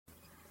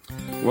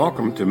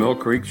Welcome to Mill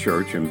Creek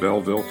Church in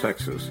Belleville,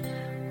 Texas,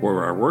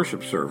 where our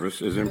worship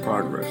service is in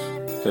progress.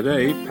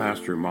 Today,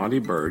 Pastor Monty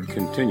Bird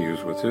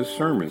continues with his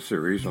sermon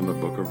series on the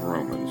book of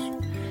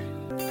Romans.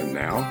 And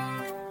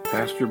now,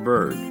 Pastor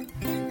Bird.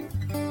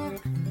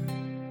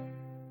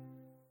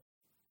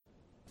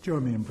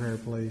 Join me in prayer,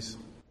 please.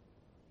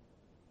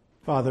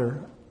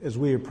 Father, as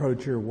we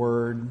approach your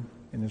word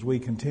and as we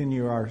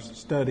continue our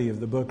study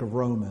of the book of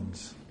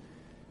Romans,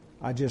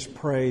 I just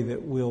pray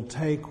that we'll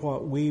take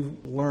what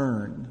we've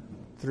learned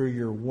through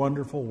your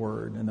wonderful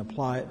word and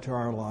apply it to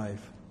our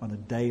life on a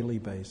daily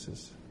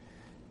basis.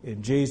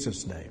 In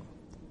Jesus' name,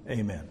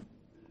 amen.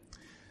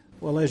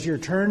 Well, as you're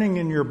turning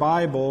in your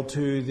Bible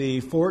to the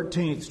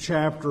 14th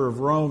chapter of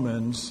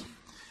Romans,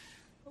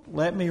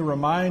 let me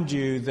remind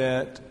you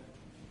that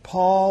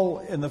Paul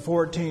in the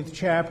 14th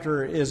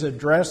chapter is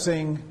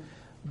addressing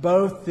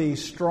both the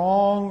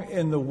strong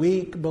and the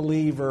weak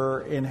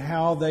believer in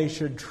how they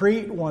should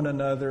treat one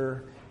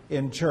another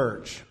in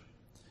church.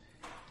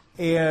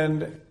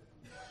 And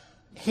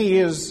he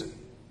is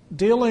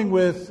dealing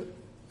with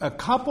a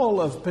couple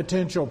of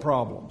potential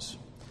problems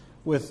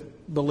with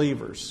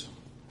believers.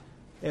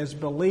 As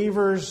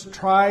believers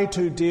try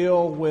to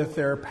deal with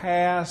their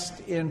past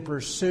in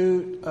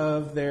pursuit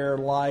of their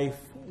life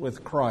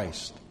with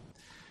Christ.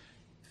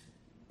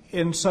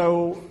 And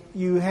so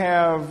you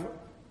have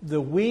the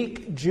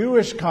weak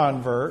Jewish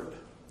convert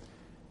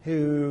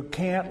who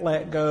can't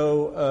let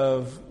go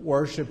of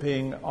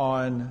worshiping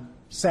on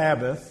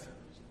Sabbath,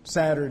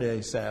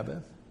 Saturday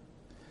Sabbath.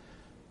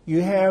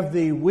 You have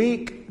the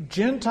weak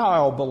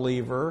Gentile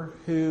believer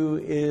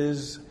who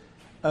is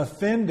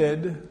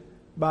offended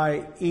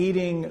by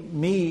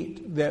eating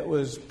meat that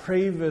was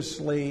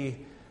previously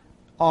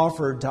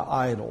offered to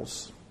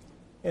idols.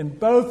 And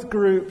both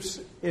groups,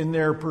 in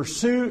their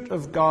pursuit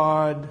of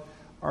God,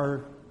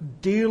 are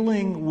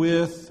dealing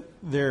with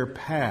their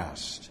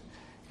past.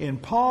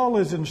 And Paul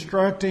is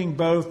instructing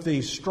both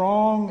the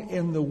strong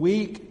and the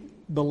weak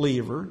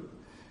believer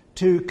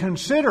to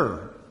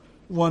consider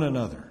one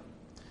another.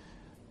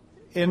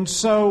 And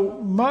so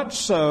much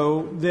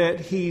so that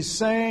he's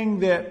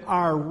saying that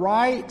our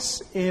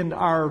rights and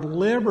our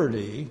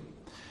liberty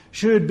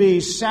should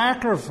be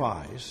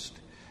sacrificed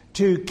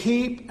to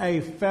keep a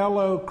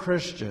fellow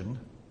Christian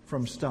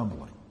from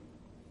stumbling.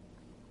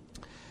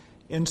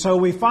 And so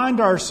we find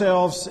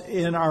ourselves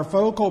in our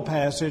focal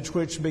passage,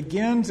 which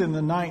begins in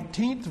the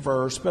 19th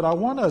verse, but I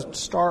want to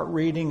start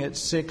reading at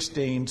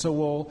 16. So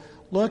we'll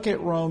look at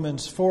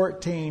Romans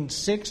 14,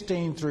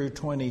 16 through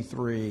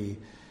 23.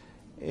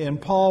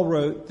 And Paul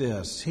wrote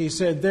this. He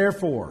said,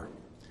 "Therefore,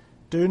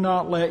 do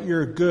not let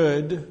your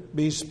good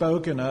be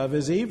spoken of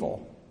as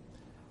evil.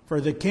 For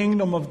the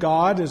kingdom of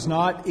God is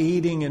not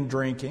eating and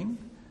drinking,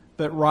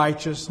 but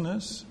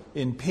righteousness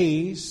and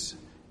peace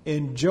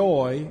and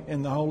joy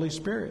in the Holy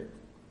Spirit.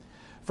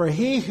 For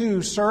he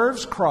who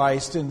serves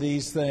Christ in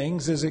these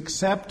things is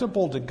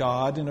acceptable to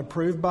God and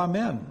approved by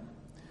men.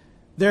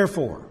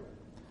 Therefore,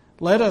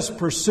 let us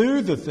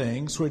pursue the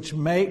things which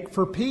make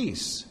for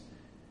peace,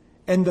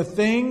 and the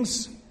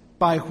things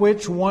by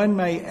which one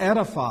may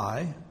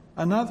edify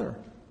another.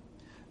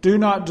 Do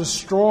not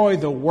destroy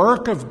the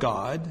work of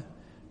God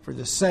for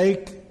the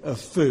sake of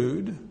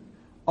food.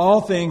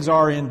 All things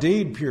are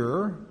indeed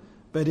pure,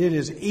 but it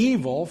is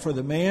evil for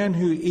the man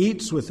who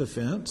eats with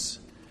offense.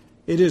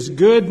 It is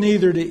good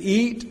neither to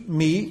eat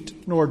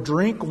meat, nor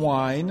drink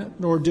wine,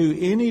 nor do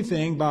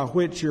anything by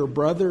which your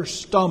brother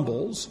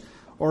stumbles,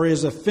 or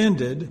is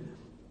offended,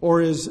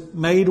 or is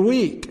made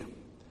weak.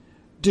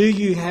 Do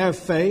you have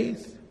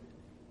faith?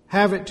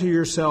 Have it to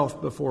yourself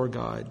before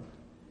God.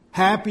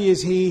 Happy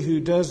is he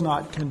who does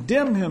not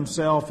condemn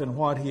himself in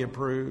what he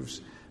approves,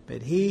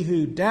 but he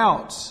who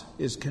doubts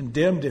is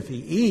condemned if he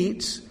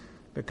eats,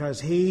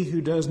 because he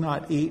who does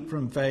not eat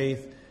from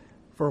faith,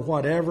 for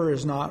whatever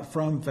is not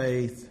from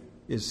faith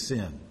is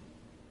sin."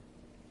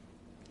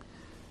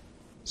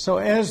 So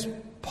as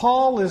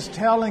Paul is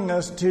telling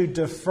us to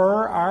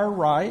defer our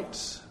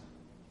rights,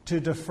 to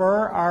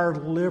defer our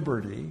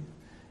liberty,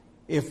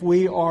 if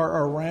we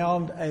are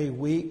around a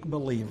weak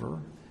believer,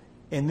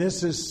 and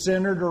this is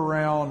centered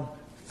around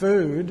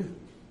food,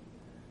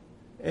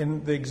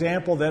 and the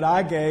example that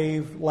I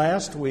gave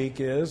last week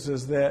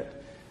is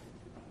that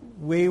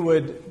we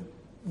would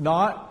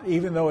not,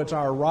 even though it's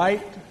our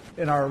right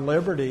and our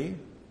liberty,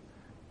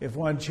 if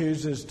one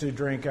chooses to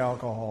drink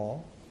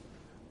alcohol,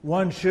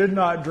 one should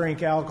not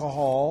drink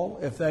alcohol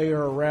if they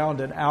are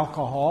around an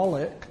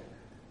alcoholic.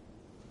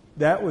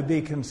 That would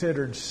be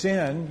considered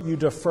sin. You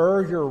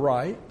defer your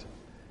right.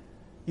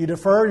 You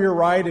defer your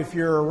right if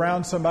you're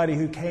around somebody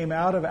who came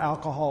out of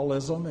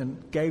alcoholism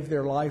and gave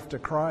their life to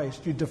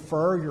Christ. You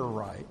defer your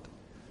right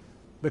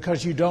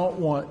because you don't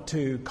want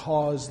to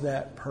cause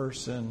that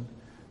person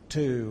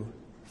to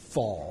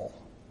fall.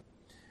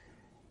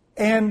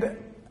 And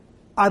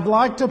I'd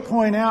like to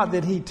point out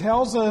that he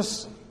tells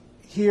us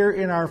here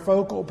in our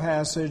focal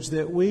passage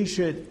that we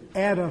should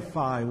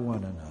edify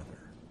one another.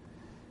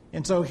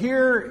 And so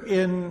here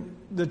in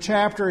the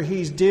chapter,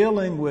 he's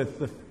dealing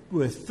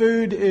with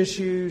food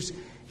issues.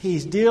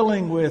 He's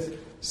dealing with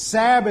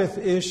Sabbath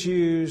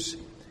issues.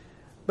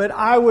 But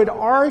I would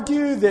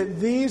argue that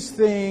these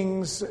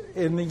things,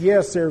 and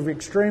yes, they're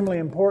extremely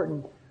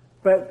important,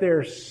 but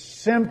they're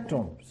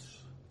symptoms.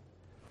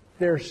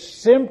 They're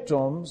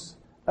symptoms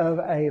of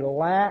a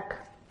lack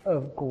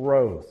of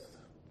growth.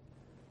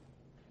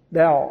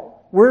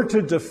 Now, we're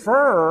to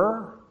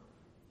defer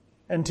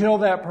until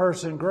that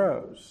person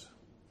grows.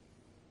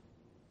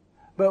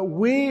 But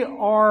we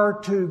are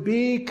to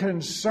be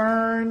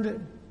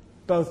concerned,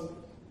 both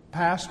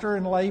pastor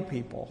and lay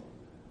people,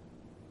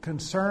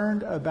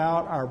 concerned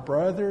about our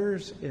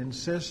brothers and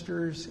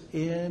sisters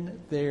in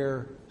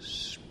their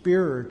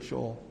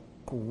spiritual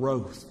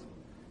growth.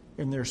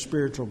 In their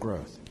spiritual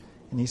growth.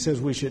 And he says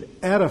we should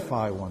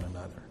edify one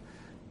another.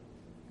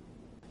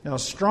 Now,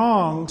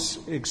 Strong's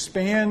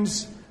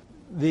expands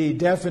the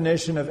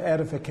definition of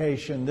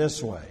edification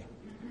this way.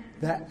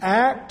 The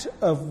act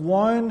of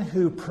one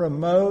who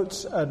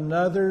promotes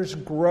another's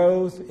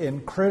growth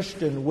in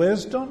Christian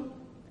wisdom,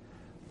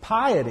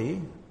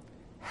 piety,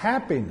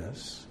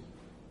 happiness,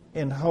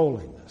 and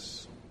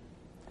holiness.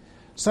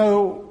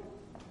 So,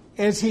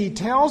 as he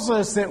tells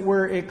us that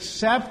we're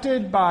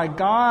accepted by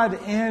God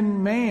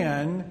and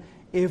man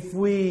if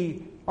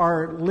we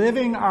are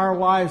living our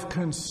life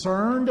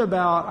concerned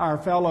about our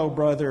fellow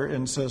brother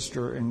and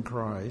sister in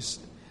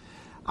Christ,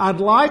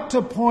 I'd like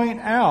to point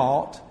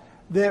out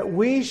that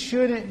we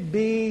shouldn't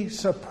be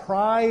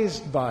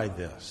surprised by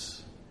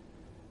this.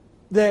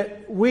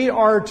 That we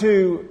are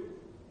to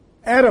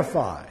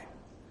edify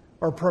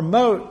or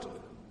promote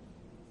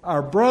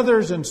our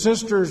brothers and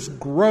sisters'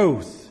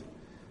 growth,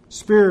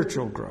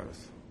 spiritual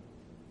growth.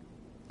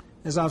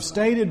 As I've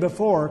stated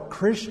before,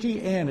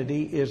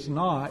 Christianity is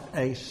not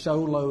a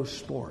solo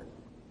sport.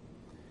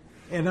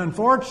 And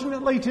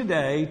unfortunately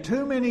today,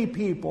 too many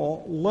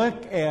people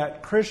look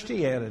at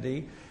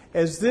Christianity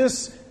as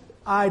this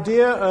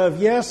idea of,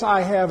 yes,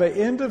 I have an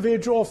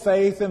individual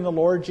faith in the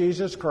Lord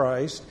Jesus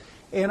Christ,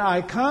 and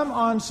I come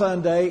on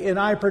Sunday and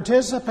I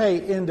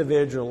participate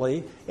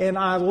individually and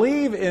I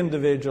leave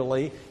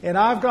individually, and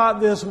I've got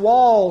this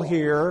wall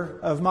here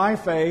of my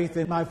faith,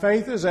 and my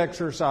faith is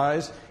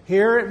exercised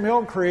here at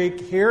Mill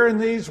Creek, here in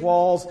these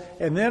walls,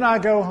 and then I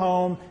go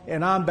home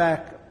and I'm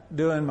back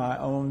doing my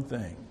own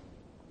thing.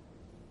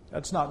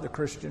 That's not the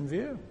Christian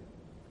view.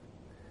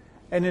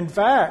 And in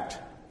fact,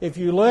 if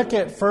you look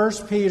at 1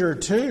 Peter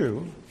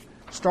 2,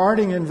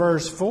 starting in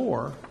verse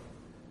 4,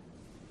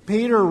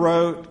 Peter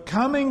wrote,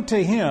 coming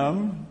to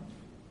him,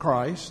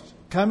 Christ,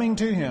 coming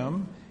to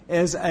him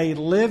as a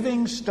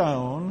living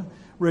stone,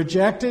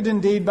 rejected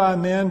indeed by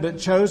men, but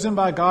chosen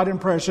by God and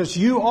precious,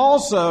 you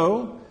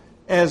also,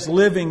 as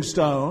living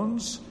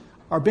stones,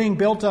 are being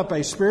built up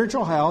a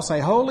spiritual house,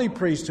 a holy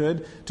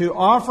priesthood, to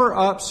offer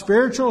up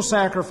spiritual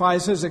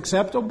sacrifices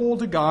acceptable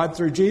to God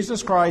through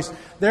Jesus Christ.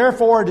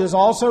 Therefore, it is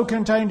also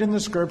contained in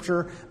the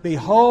Scripture,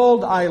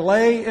 behold, I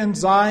lay in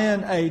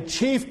Zion a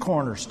chief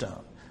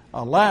cornerstone,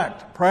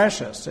 elect,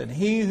 precious, and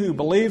he who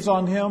believes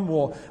on him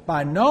will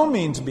by no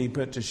means be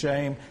put to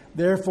shame.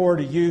 Therefore,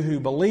 to you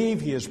who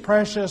believe, he is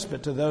precious,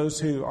 but to those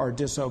who are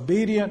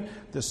disobedient,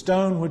 the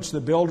stone which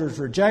the builders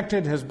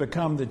rejected has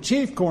become the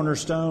chief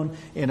cornerstone,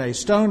 and a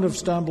stone of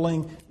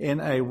stumbling, and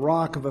a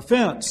rock of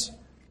offense.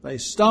 They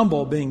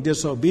stumble, being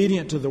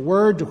disobedient to the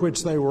word to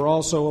which they were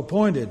also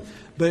appointed.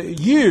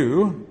 But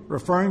you,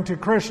 referring to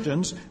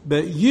Christians,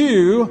 but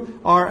you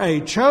are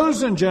a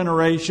chosen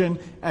generation,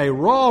 a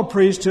royal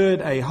priesthood,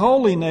 a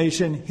holy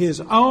nation,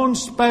 his own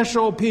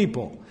special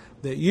people,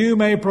 that you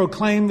may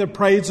proclaim the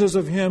praises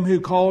of him who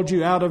called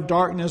you out of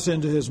darkness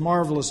into his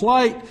marvelous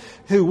light,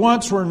 who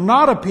once were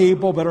not a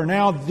people, but are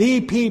now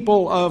the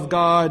people of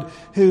God,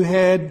 who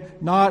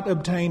had not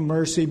obtained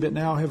mercy, but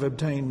now have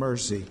obtained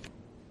mercy.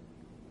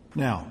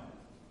 Now,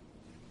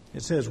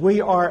 it says we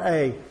are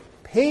a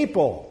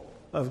people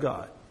of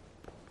God.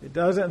 It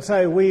doesn't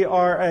say we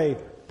are a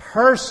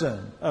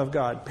person of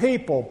God.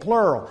 People,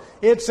 plural.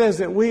 It says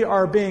that we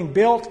are being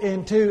built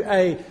into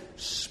a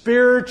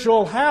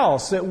spiritual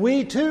house, that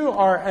we too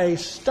are a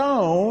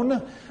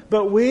stone,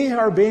 but we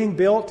are being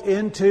built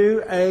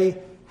into a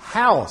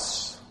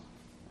house.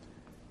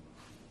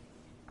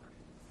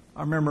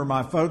 I remember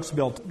my folks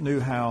built a new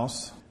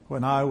house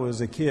when I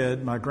was a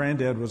kid. My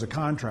granddad was a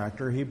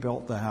contractor. He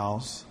built the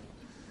house.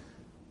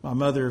 My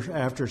mother,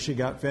 after she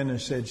got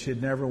finished, said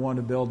she'd never want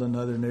to build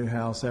another new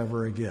house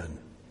ever again.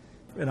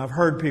 And I've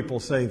heard people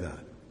say that.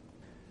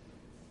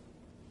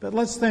 But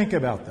let's think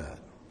about that.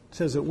 It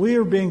says that we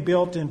are being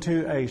built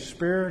into a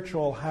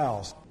spiritual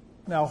house.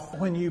 Now,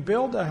 when you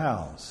build a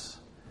house,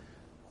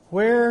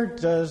 where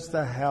does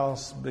the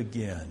house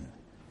begin?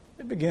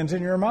 It begins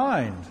in your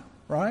mind,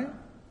 right?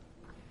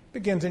 It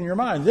begins in your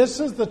mind. This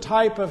is the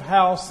type of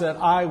house that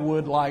I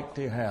would like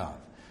to have.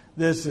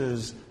 This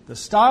is the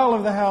style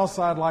of the house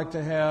I'd like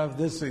to have.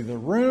 This is the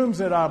rooms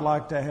that I'd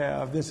like to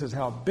have. This is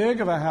how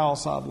big of a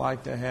house I'd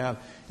like to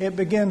have. It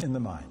begins in the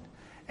mind.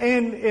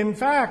 And in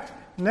fact,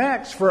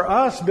 next, for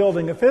us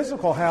building a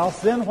physical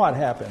house, then what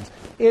happens?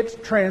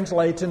 It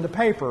translates into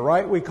paper,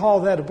 right? We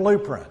call that a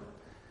blueprint.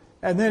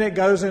 And then it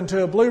goes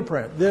into a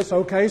blueprint.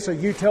 So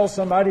you tell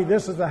somebody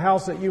this is the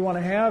house that you want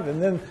to have,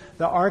 and then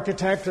the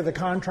architect or the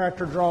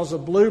contractor draws a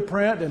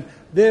blueprint, and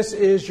this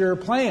is your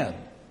plan.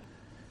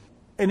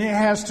 And it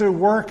has to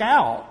work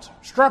out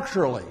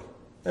structurally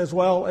as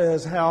well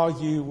as how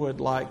you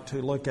would like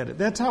to look at it.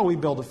 That's how we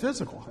build a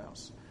physical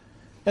house.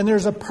 And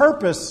there's a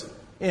purpose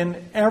in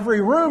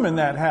every room in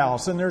that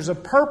house, and there's a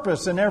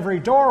purpose in every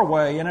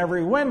doorway and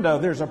every window.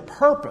 There's a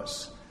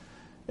purpose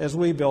as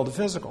we build a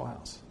physical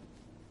house.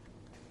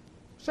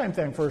 Same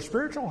thing for a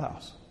spiritual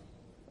house.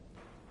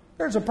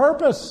 There's a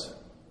purpose.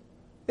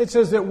 It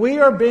says that we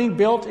are being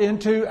built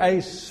into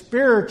a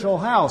spiritual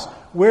house.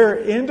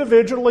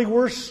 Individually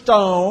we're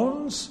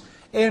stones,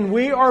 and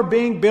we are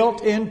being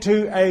built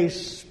into a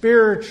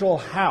spiritual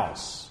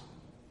house.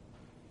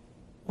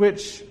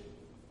 Which,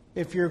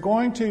 if you're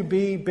going to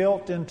be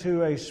built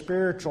into a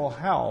spiritual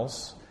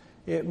house,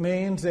 it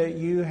means that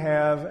you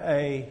have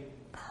a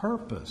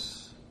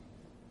purpose.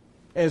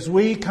 As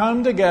we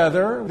come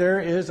together,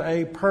 there is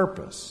a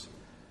purpose.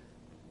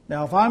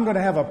 Now, if I'm going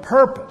to have a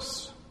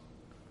purpose,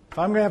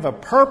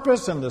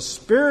 in the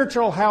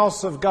spiritual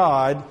house of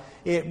God,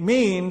 it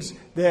means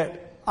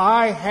that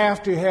I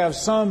have to have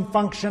some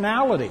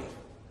functionality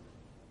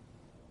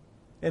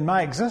in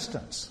my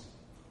existence.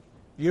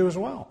 You as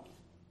well.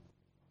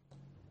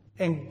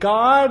 And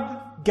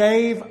God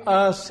gave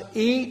us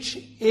each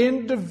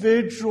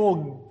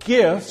individual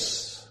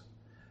gifts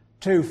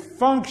to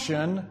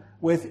function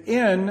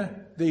within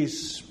the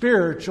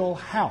spiritual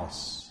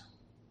house.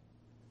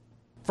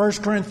 1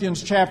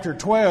 Corinthians chapter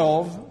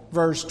 12,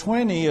 verse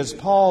 20, as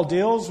Paul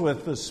deals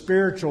with the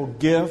spiritual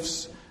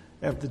gifts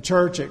of the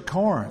church at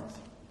Corinth.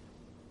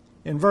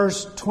 In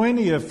verse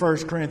 20 of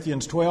 1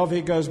 Corinthians 12,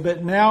 he goes,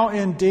 "But now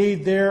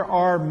indeed there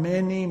are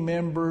many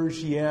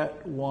members,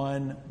 yet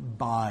one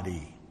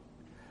body."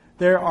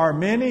 There are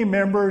many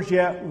members,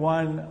 yet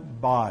one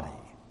body.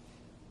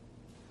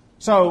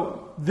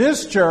 So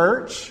this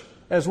church,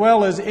 as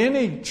well as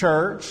any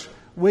church,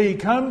 we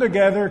come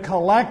together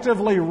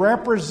collectively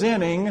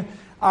representing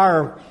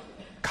our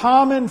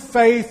common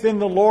faith in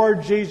the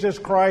Lord Jesus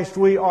Christ.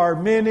 We are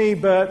many,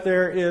 but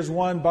there is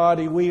one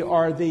body. We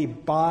are the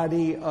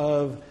body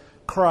of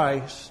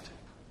Christ.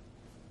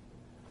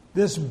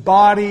 This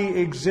body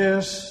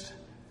exists.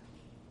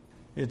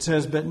 It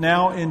says, "But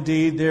now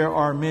indeed there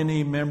are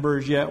many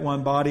members, yet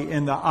one body.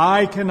 And the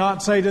eye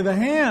cannot say to the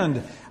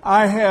hand,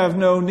 I have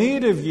no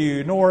need of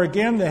you, nor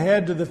again the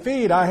head to the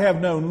feet, I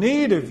have no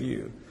need of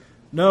you.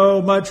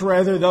 No, much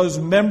rather those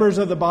members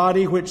of the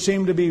body which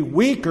seem to be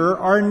weaker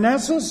are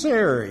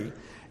necessary.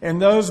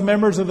 And those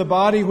members of the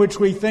body which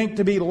we think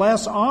to be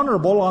less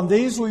honorable, on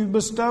these we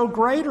bestow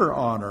greater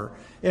honor.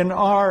 And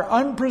our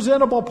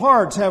unpresentable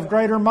parts have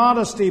greater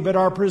modesty, but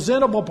our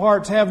presentable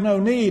parts have no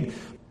need.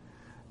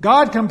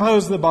 God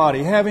composed the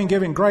body, having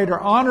given greater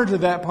honor to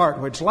that part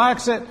which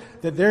lacks it,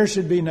 that there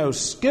should be no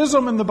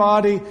schism in the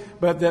body,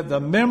 but that the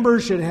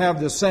members should have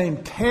the same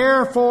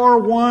care for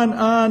one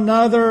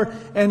another.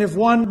 And if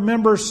one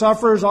member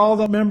suffers, all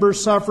the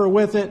members suffer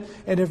with it.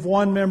 And if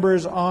one member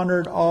is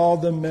honored, all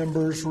the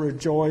members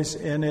rejoice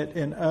in it."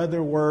 In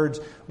other words,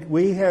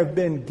 we have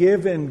been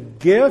given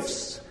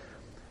gifts.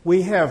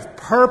 We have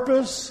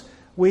purpose.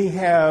 We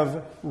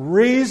have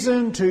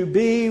reason to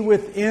be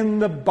within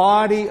the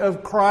body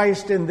of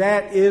Christ, and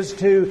that is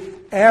to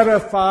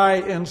edify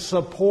and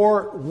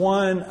support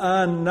one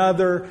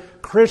another.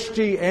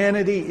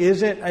 Christianity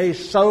isn't a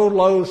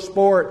solo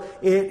sport.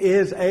 It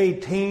is a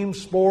team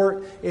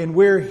sport, and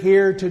we're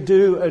here to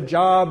do a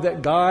job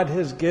that God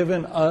has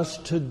given us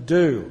to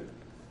do.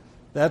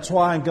 That's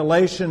why in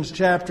Galatians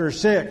chapter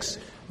 6,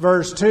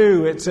 verse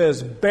 2, it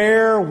says,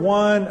 "Bear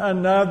one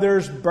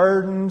another's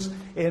burdens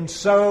and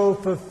so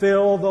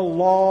fulfill the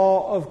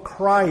law of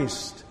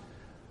Christ."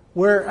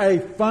 We're a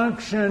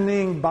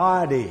functioning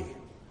body.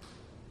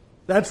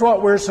 That's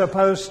what we're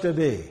supposed to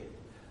be.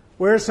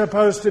 We're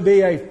supposed to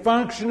be a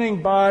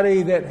functioning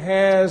body that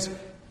has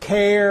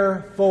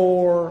care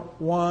for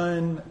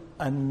one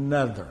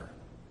another.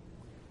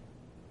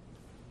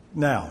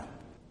 Now,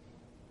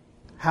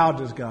 how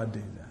does God do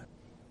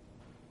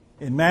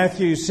that? In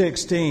Matthew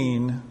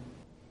 16,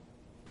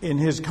 in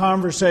his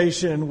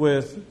conversation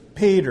with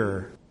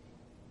Peter,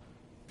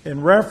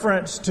 in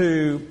reference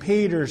to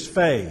Peter's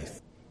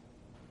faith,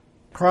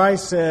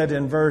 Christ said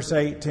in verse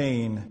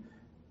 18,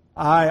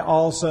 "I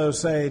also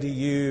say to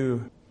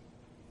you,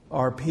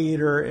 are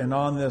Peter, and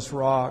on this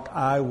rock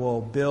I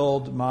will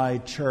build my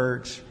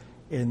church,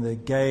 and the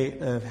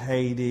gate of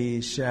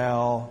Hades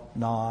shall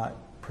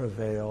not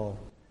prevail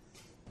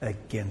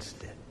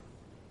against it."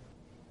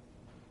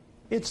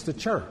 It's the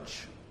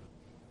church.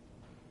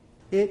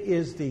 It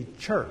is the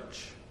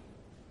church.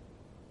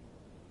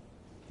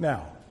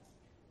 Now,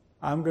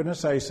 I'm going to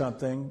say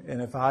something,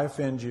 and if I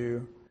offend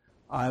you,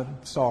 I'm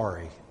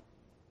sorry.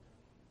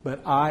 But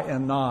I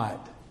am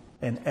not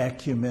an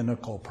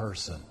ecumenical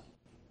person.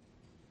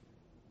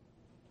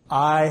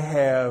 I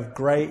have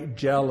great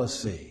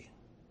jealousy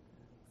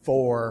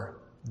for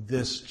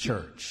this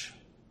church,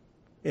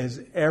 as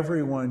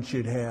everyone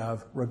should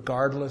have,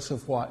 regardless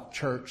of what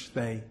church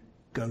they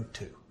go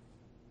to.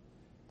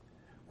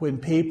 When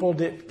people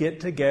get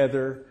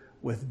together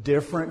with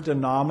different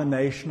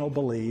denominational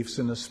beliefs,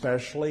 and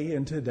especially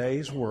in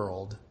today's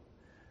world,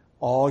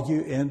 all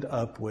you end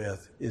up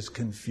with is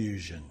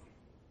confusion.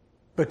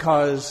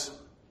 Because,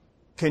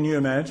 can you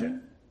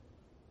imagine,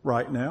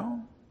 right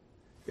now,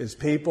 as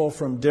people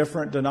from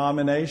different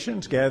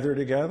denominations gather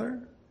together,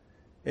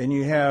 and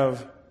you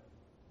have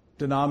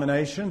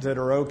denominations that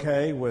are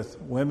okay with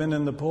women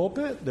in the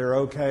pulpit, they're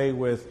okay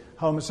with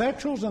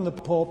homosexuals in the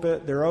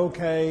pulpit, they're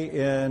okay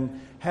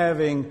in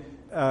having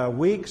a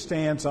weak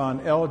stance on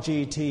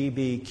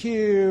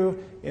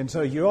LGBTQ, and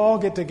so you all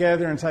get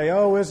together and say,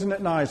 oh, isn't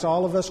it nice,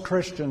 all of us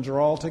Christians are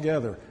all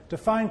together.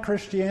 Define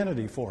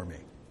Christianity for me.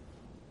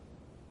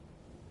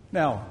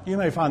 Now, you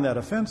may find that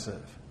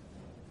offensive,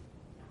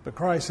 but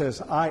Christ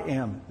says, I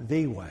am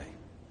the way.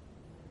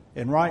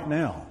 And right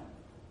now,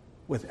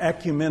 with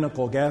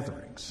ecumenical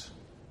gatherings,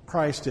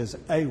 Christ is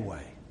a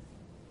way.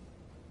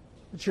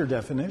 It's your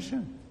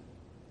definition.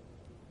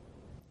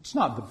 It's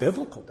not the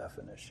biblical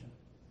definition.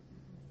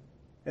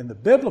 And the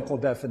biblical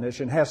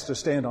definition has to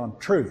stand on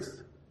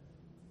truth.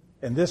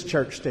 And this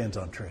church stands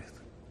on truth.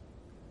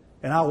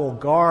 And I will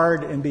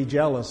guard and be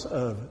jealous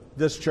of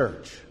this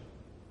church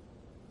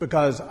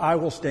because I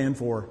will stand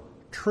for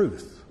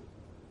truth.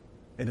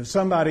 And if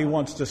somebody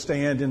wants to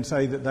stand and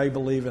say that they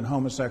believe in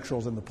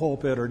homosexuals in the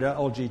pulpit or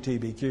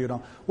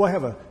LGBTQ, we'll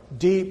have a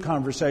deep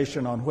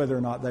conversation on whether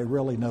or not they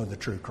really know the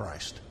true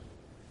Christ.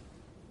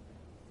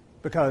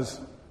 Because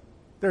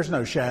there's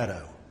no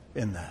shadow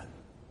in that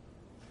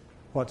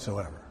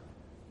whatsoever.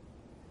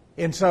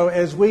 And so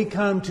as we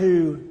come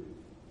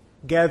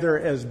together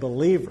as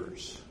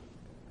believers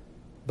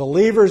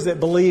that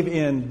believe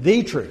in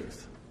the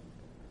truth,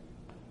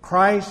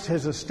 Christ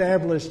has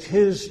established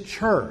His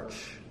church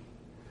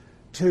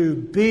to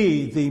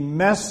be the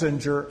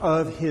messenger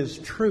of His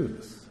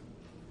truth.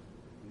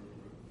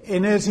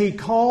 And as He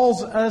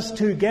calls us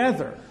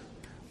together,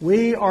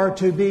 we are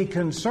to be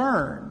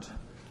concerned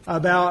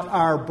about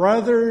our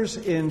brothers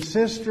and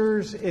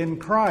sisters in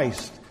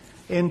Christ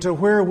into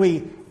where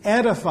we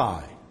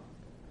edify.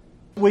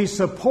 We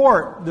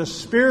support the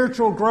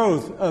spiritual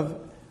growth of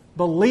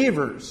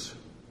believers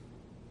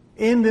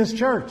in this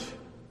church.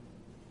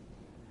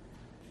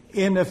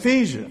 In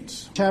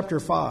Ephesians chapter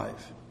 5,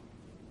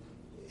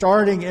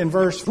 starting in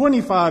verse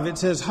 25, it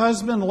says,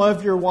 Husband,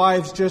 love your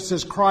wives just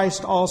as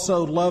Christ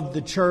also loved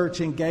the church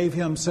and gave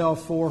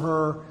Himself for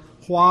her.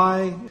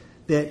 Why?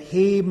 That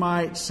He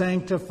might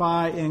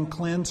sanctify and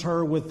cleanse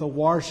her with the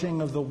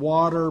washing of the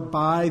water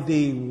by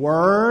the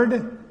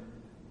Word.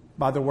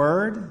 By the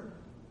Word.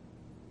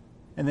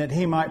 And that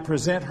He might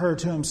present her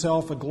to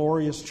Himself a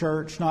glorious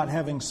church, not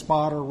having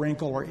spot or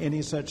wrinkle or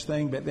any such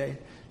thing, but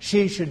that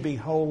she should be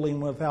holy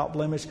and without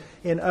blemish.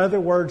 In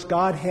other words,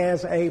 God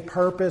has a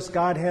purpose.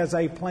 God has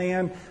a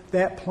plan.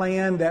 That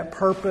plan, that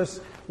purpose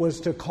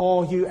was to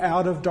call you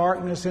out of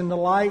darkness into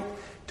light,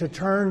 to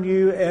turn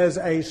you as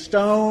a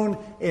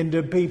stone and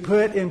to be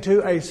put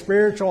into a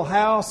spiritual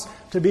house,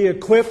 to be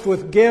equipped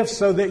with gifts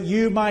so that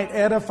you might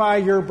edify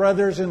your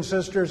brothers and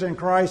sisters in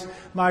Christ.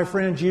 My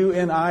friends, you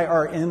and I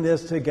are in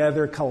this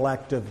together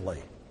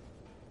collectively.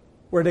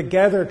 We're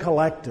together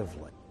collectively.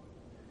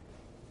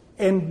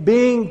 And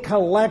being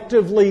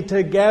collectively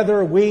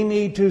together, we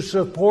need to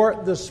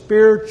support the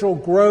spiritual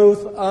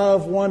growth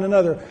of one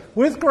another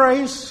with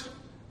grace,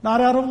 not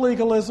out of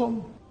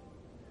legalism.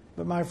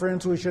 But my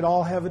friends, we should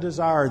all have a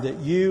desire that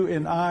you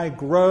and I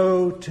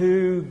grow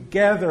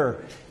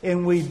together.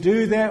 And we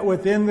do that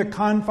within the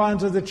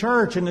confines of the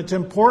church. And it's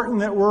important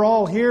that we're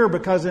all here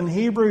because in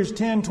Hebrews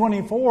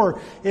 10:24,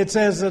 it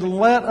says that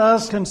let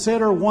us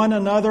consider one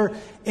another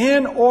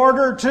in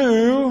order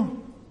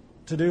to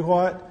do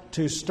what?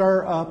 To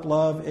stir up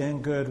love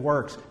and good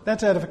works.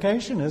 That's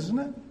edification, isn't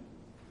it?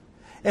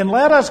 And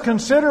let us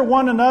consider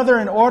one another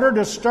in order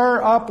to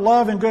stir up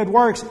love and good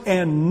works,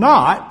 and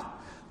not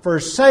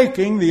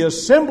forsaking the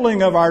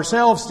assembling of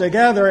ourselves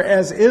together,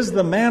 as is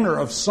the manner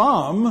of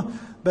some,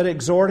 but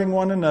exhorting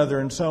one another,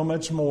 and so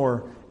much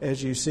more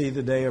as you see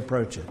the day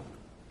approaching.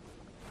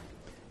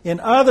 In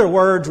other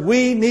words,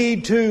 we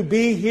need to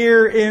be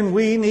here and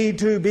we need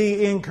to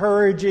be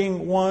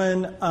encouraging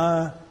one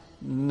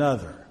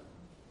another.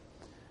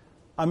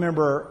 I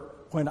remember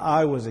when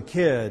I was a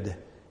kid,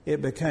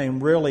 it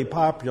became really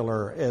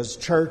popular as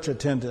church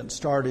attendance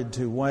started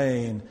to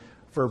wane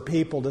for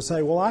people to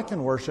say, well, I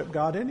can worship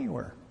God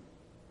anywhere.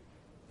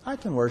 I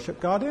can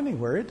worship God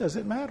anywhere. It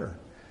doesn't matter.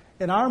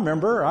 And I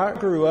remember I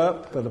grew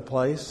up at a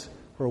place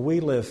where we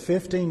lived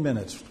 15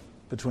 minutes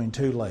between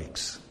two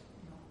lakes.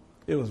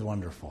 It was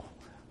wonderful,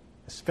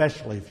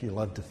 especially if you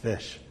love to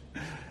fish.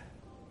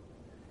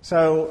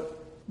 So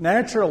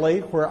naturally,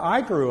 where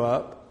I grew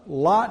up,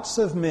 lots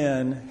of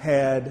men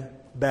had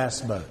bass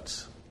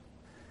boats.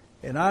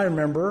 And I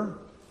remember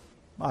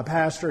my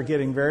pastor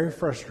getting very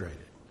frustrated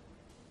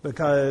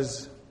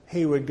because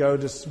he would go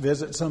to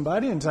visit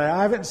somebody and say,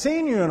 I haven't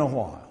seen you in a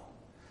while.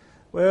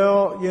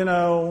 Well, you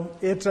know,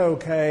 it's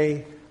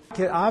okay.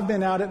 I've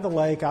been out at the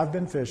lake. I've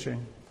been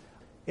fishing.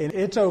 And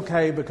it's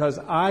okay because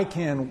I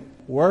can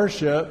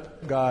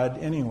worship God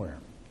anywhere.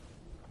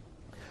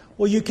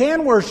 Well, you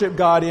can worship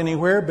God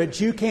anywhere, but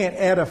you can't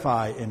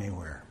edify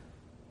anywhere.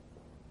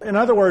 In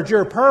other words,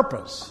 your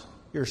purpose,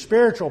 your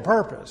spiritual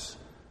purpose,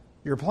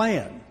 your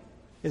plan,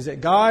 is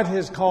that God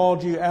has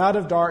called you out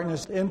of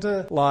darkness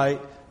into light,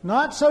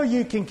 not so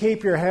you can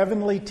keep your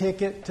heavenly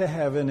ticket to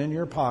heaven in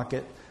your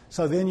pocket,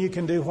 so then you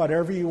can do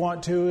whatever you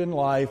want to in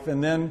life,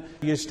 and then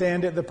you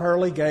stand at the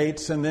pearly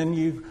gates, and then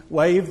you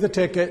wave the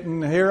ticket,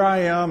 and here I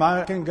am,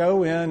 I can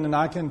go in, and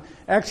I can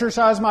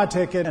exercise my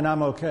ticket, and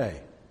I'm okay.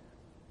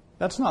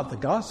 That's not the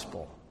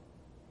gospel.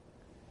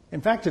 In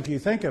fact, if you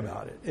think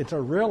about it, it's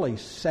a really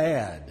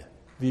sad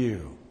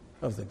view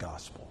of the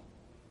gospel.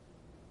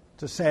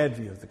 It's a sad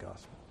view of the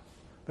gospel.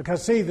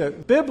 Because, see, the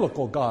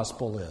biblical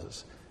gospel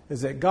is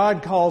that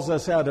God calls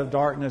us out of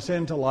darkness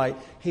into light.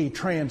 He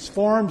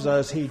transforms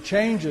us. He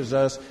changes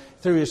us.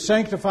 Through His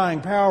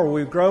sanctifying power,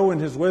 we grow in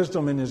His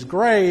wisdom and His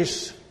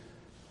grace,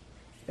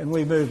 and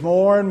we move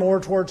more and more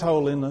towards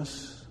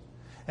holiness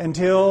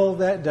until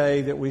that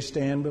day that we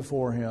stand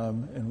before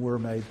Him and we're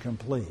made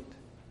complete.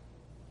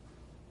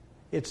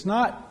 It's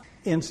not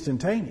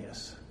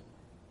instantaneous.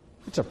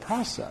 It's a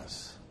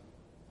process.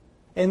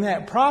 And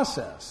that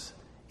process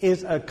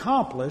is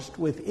accomplished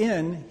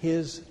within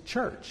His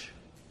church.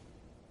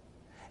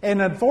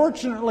 And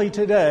unfortunately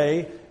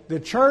today, the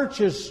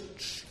church is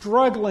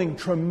struggling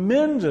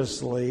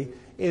tremendously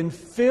in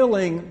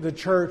filling the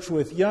church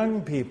with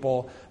young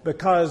people,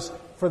 because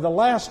for the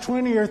last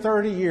 20 or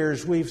 30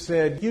 years we've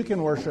said, you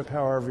can worship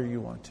however you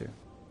want to.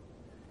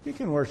 You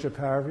can worship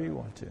however you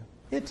want to.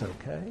 It's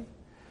okay.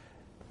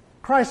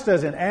 Christ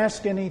doesn't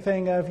ask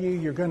anything of you.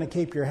 You're going to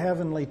keep your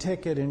heavenly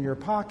ticket in your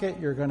pocket.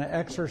 You're going to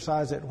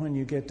exercise it when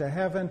you get to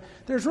heaven.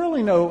 There's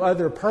really no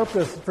other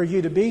purpose for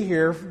you to be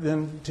here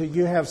than to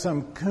you have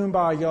some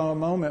kumbaya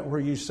moment where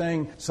you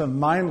sing some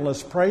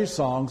mindless praise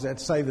songs that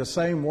say the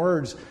same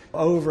words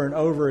over and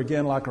over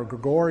again like a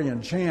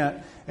Gregorian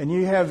chant. And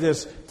you have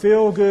this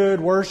feel-good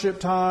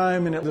worship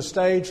time, and the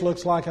stage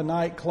looks like a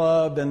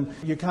nightclub, and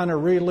you kind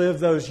of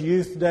relive those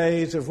youth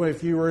days of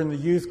if you were in the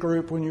youth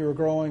group when you were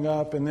growing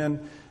up, and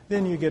then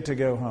you get to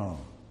go home.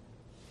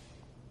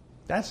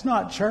 That's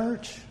not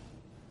church.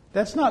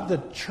 That's not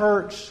the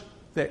church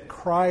that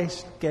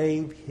Christ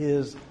gave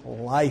His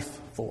life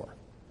for.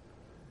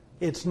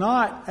 It's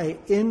not an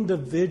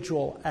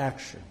individual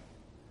action.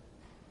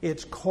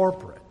 It's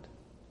corporate.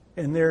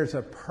 And there's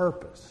a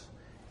purpose.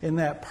 And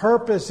that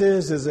purpose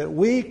is that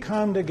we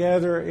come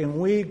together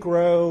and we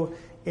grow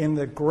in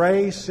the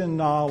grace and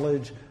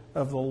knowledge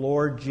of the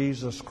Lord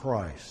Jesus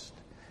Christ.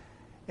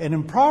 And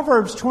in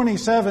Proverbs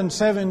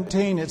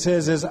 27:17 it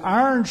says, as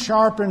iron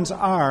sharpens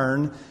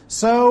iron,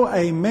 so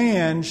a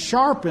man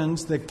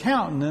sharpens the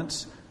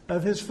countenance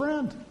of his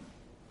friend.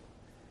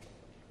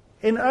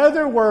 In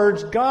other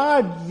words,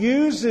 God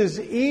uses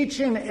each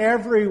and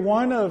every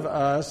one of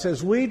us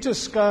as we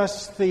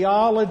discuss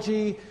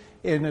theology,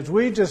 and as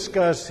we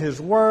discuss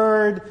His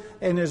Word,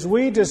 and as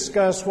we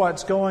discuss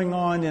what's going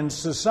on in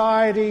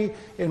society,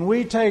 and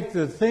we take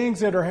the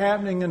things that are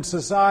happening in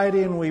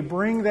society and we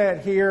bring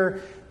that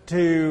here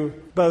to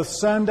both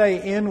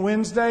Sunday and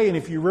Wednesday. And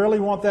if you really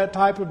want that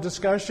type of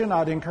discussion,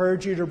 I'd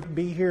encourage you to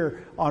be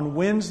here on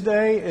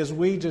Wednesday as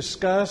we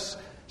discuss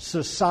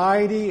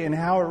society and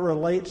how it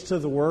relates to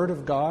the Word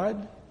of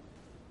God,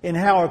 and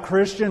how a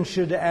Christian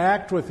should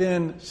act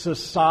within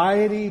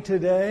society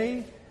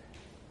today.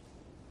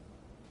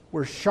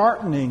 We're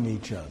sharpening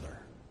each other.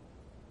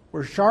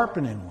 We're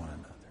sharpening one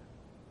another.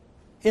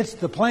 It's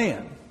the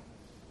plan.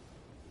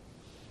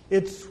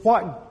 It's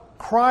what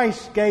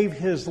Christ gave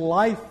His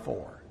life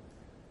for.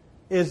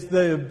 Is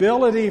the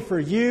ability for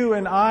you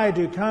and I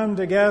to come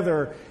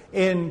together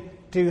and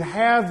to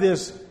have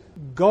this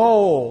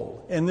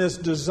goal and this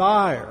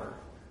desire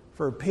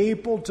for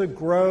people to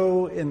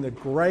grow in the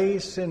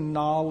grace and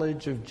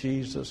knowledge of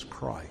Jesus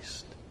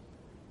Christ.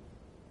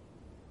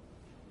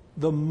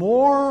 The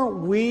more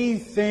we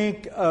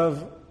think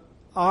of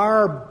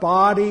our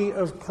body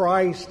of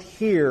Christ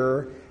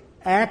here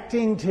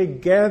acting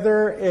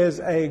together as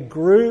a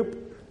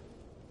group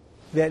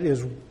that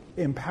is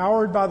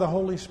empowered by the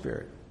Holy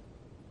Spirit,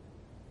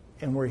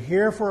 and we're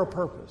here for a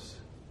purpose,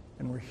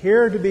 and we're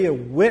here to be a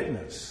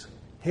witness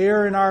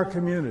here in our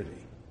community,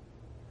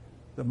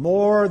 the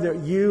more that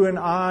you and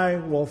I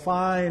will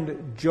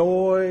find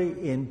joy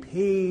and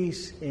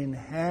peace and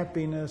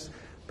happiness,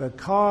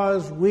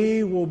 because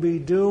we will be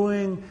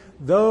doing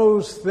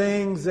those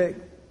things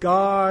that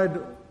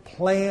God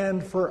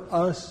planned for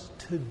us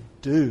to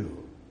do.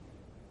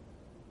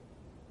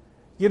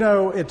 You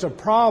know, it's a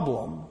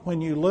problem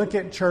when you look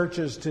at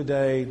churches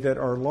today that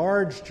are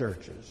large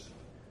churches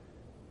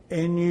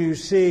and you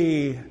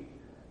see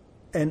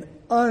an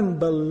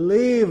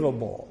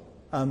unbelievable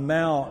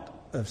amount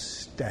of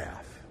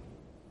staff.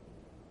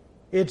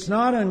 It's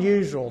not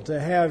unusual to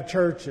have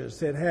churches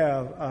that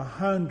have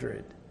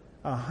 100,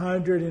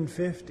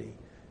 150,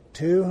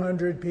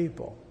 200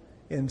 people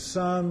in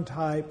some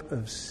type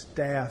of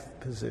staff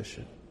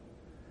position.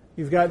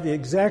 You've got the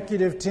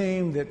executive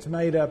team that's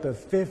made up of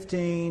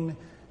 15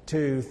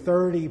 to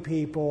 30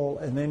 people,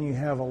 and then you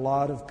have a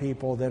lot of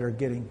people that are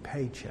getting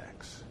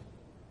paychecks.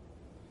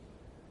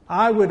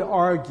 I would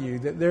argue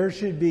that there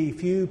should be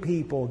few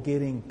people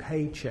getting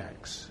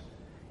paychecks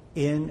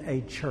in a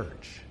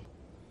church.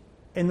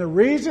 And the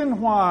reason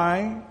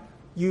why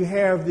you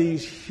have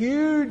these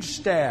huge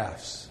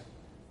staffs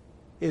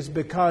is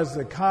because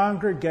the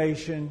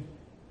congregation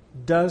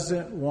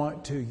doesn't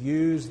want to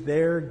use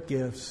their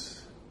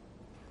gifts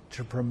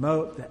to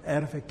promote the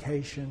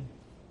edification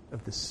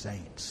of the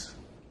saints.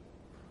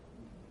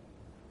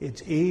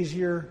 It's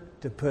easier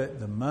to put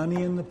the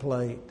money in the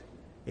plate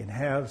and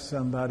have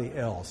somebody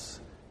else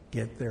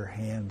get their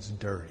hands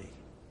dirty.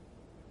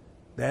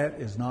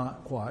 That is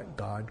not what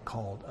God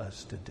called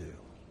us to do.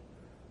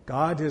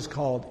 God has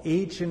called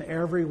each and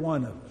every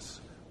one of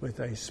us with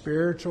a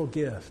spiritual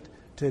gift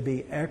to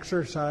be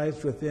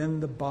exercised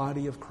within the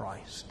body of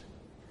Christ.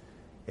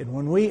 And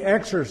when we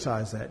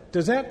exercise that,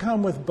 does that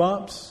come with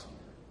bumps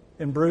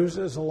and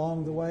bruises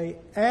along the way?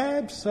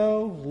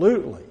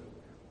 Absolutely.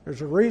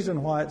 There's a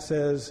reason why it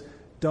says,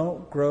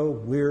 don't grow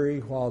weary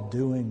while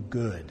doing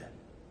good.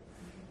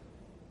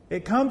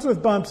 It comes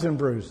with bumps and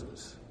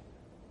bruises.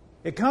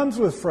 It comes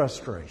with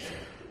frustration.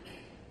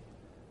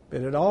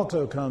 But it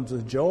also comes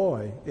with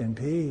joy and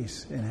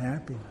peace and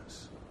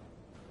happiness.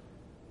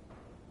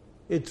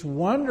 It's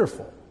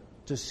wonderful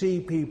to see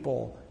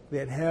people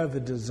that have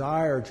the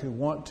desire to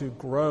want to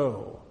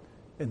grow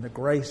in the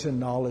grace and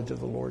knowledge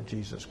of the Lord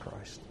Jesus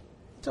Christ.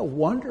 It's a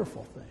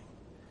wonderful thing.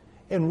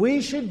 And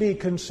we should be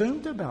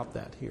consumed about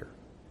that here.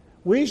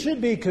 We should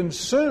be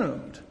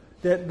consumed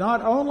that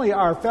not only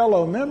our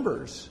fellow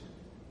members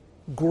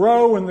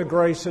grow in the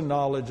grace and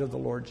knowledge of the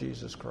Lord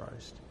Jesus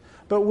Christ,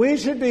 but we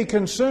should be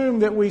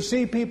consumed that we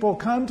see people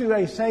come to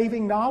a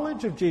saving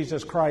knowledge of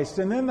Jesus Christ,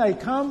 and then they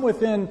come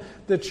within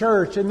the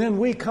church, and then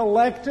we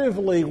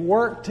collectively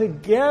work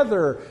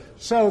together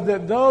so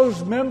that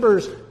those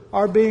members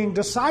are being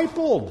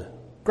discipled.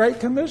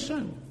 Great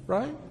Commission,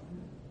 right?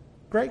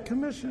 Great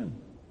Commission.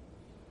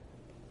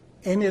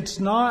 And it's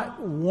not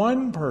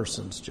one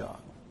person's job.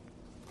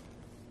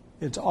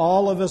 It's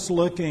all of us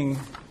looking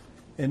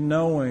and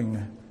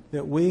knowing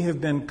that we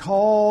have been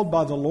called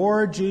by the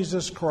Lord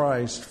Jesus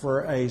Christ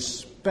for a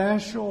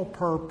special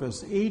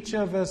purpose. Each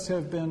of us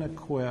have been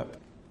equipped,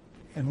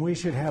 and we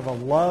should have a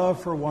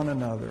love for one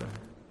another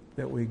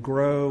that we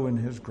grow in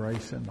His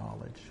grace and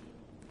knowledge.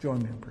 Join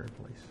me in prayer,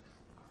 please.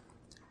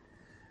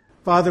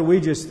 Father,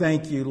 we just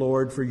thank You,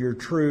 Lord, for Your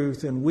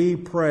truth, and we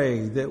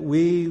pray that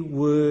we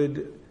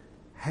would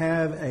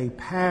have a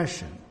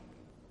passion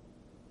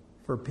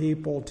for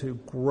people to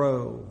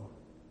grow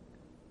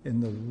in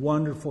the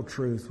wonderful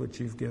truth which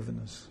You've given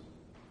us.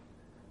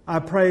 I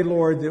pray,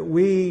 Lord, that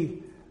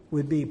we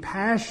would be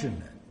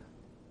passionate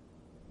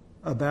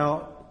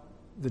about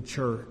the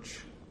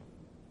church.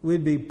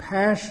 We'd be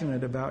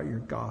passionate about Your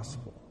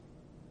gospel.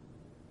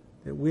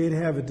 That we'd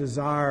have a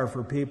desire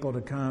for people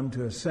to come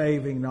to a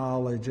saving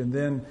knowledge and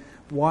then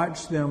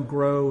watch them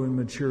grow in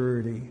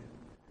maturity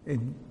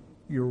in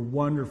Your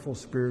wonderful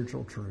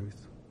spiritual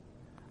truth.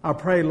 I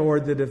pray,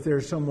 Lord, that if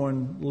there's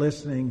someone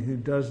listening who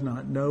does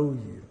not know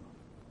You,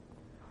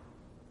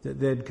 that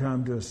they'd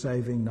come to a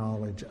saving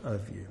knowledge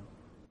of You.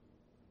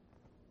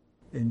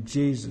 In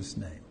Jesus'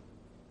 name,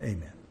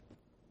 amen.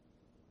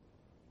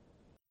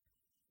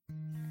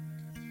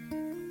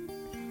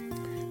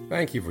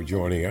 Thank you for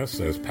joining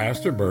us as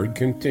Pastor Bird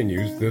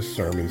continues this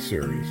sermon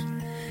series.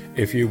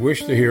 If you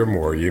wish to hear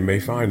more, you may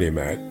find him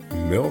at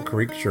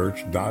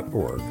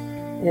millcreekchurch.org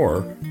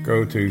or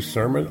go to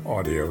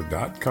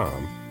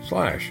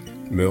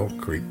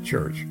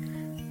sermonaudio.com/millcreekchurch.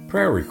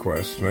 Prayer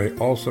requests may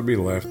also be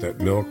left at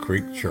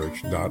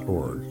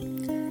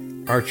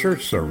millcreekchurch.org. Our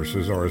church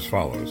services are as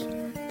follows.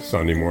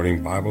 Sunday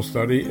morning Bible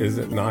study is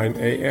at 9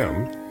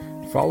 a.m.,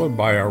 followed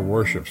by our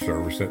worship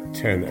service at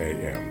 10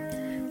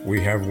 a.m.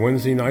 We have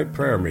Wednesday night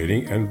prayer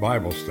meeting and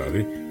Bible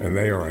study, and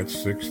they are at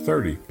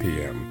 6:30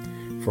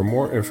 p.m. For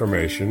more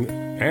information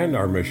and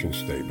our mission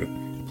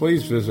statement,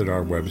 please visit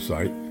our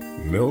website,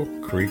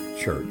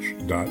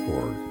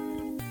 millcreekchurch.org.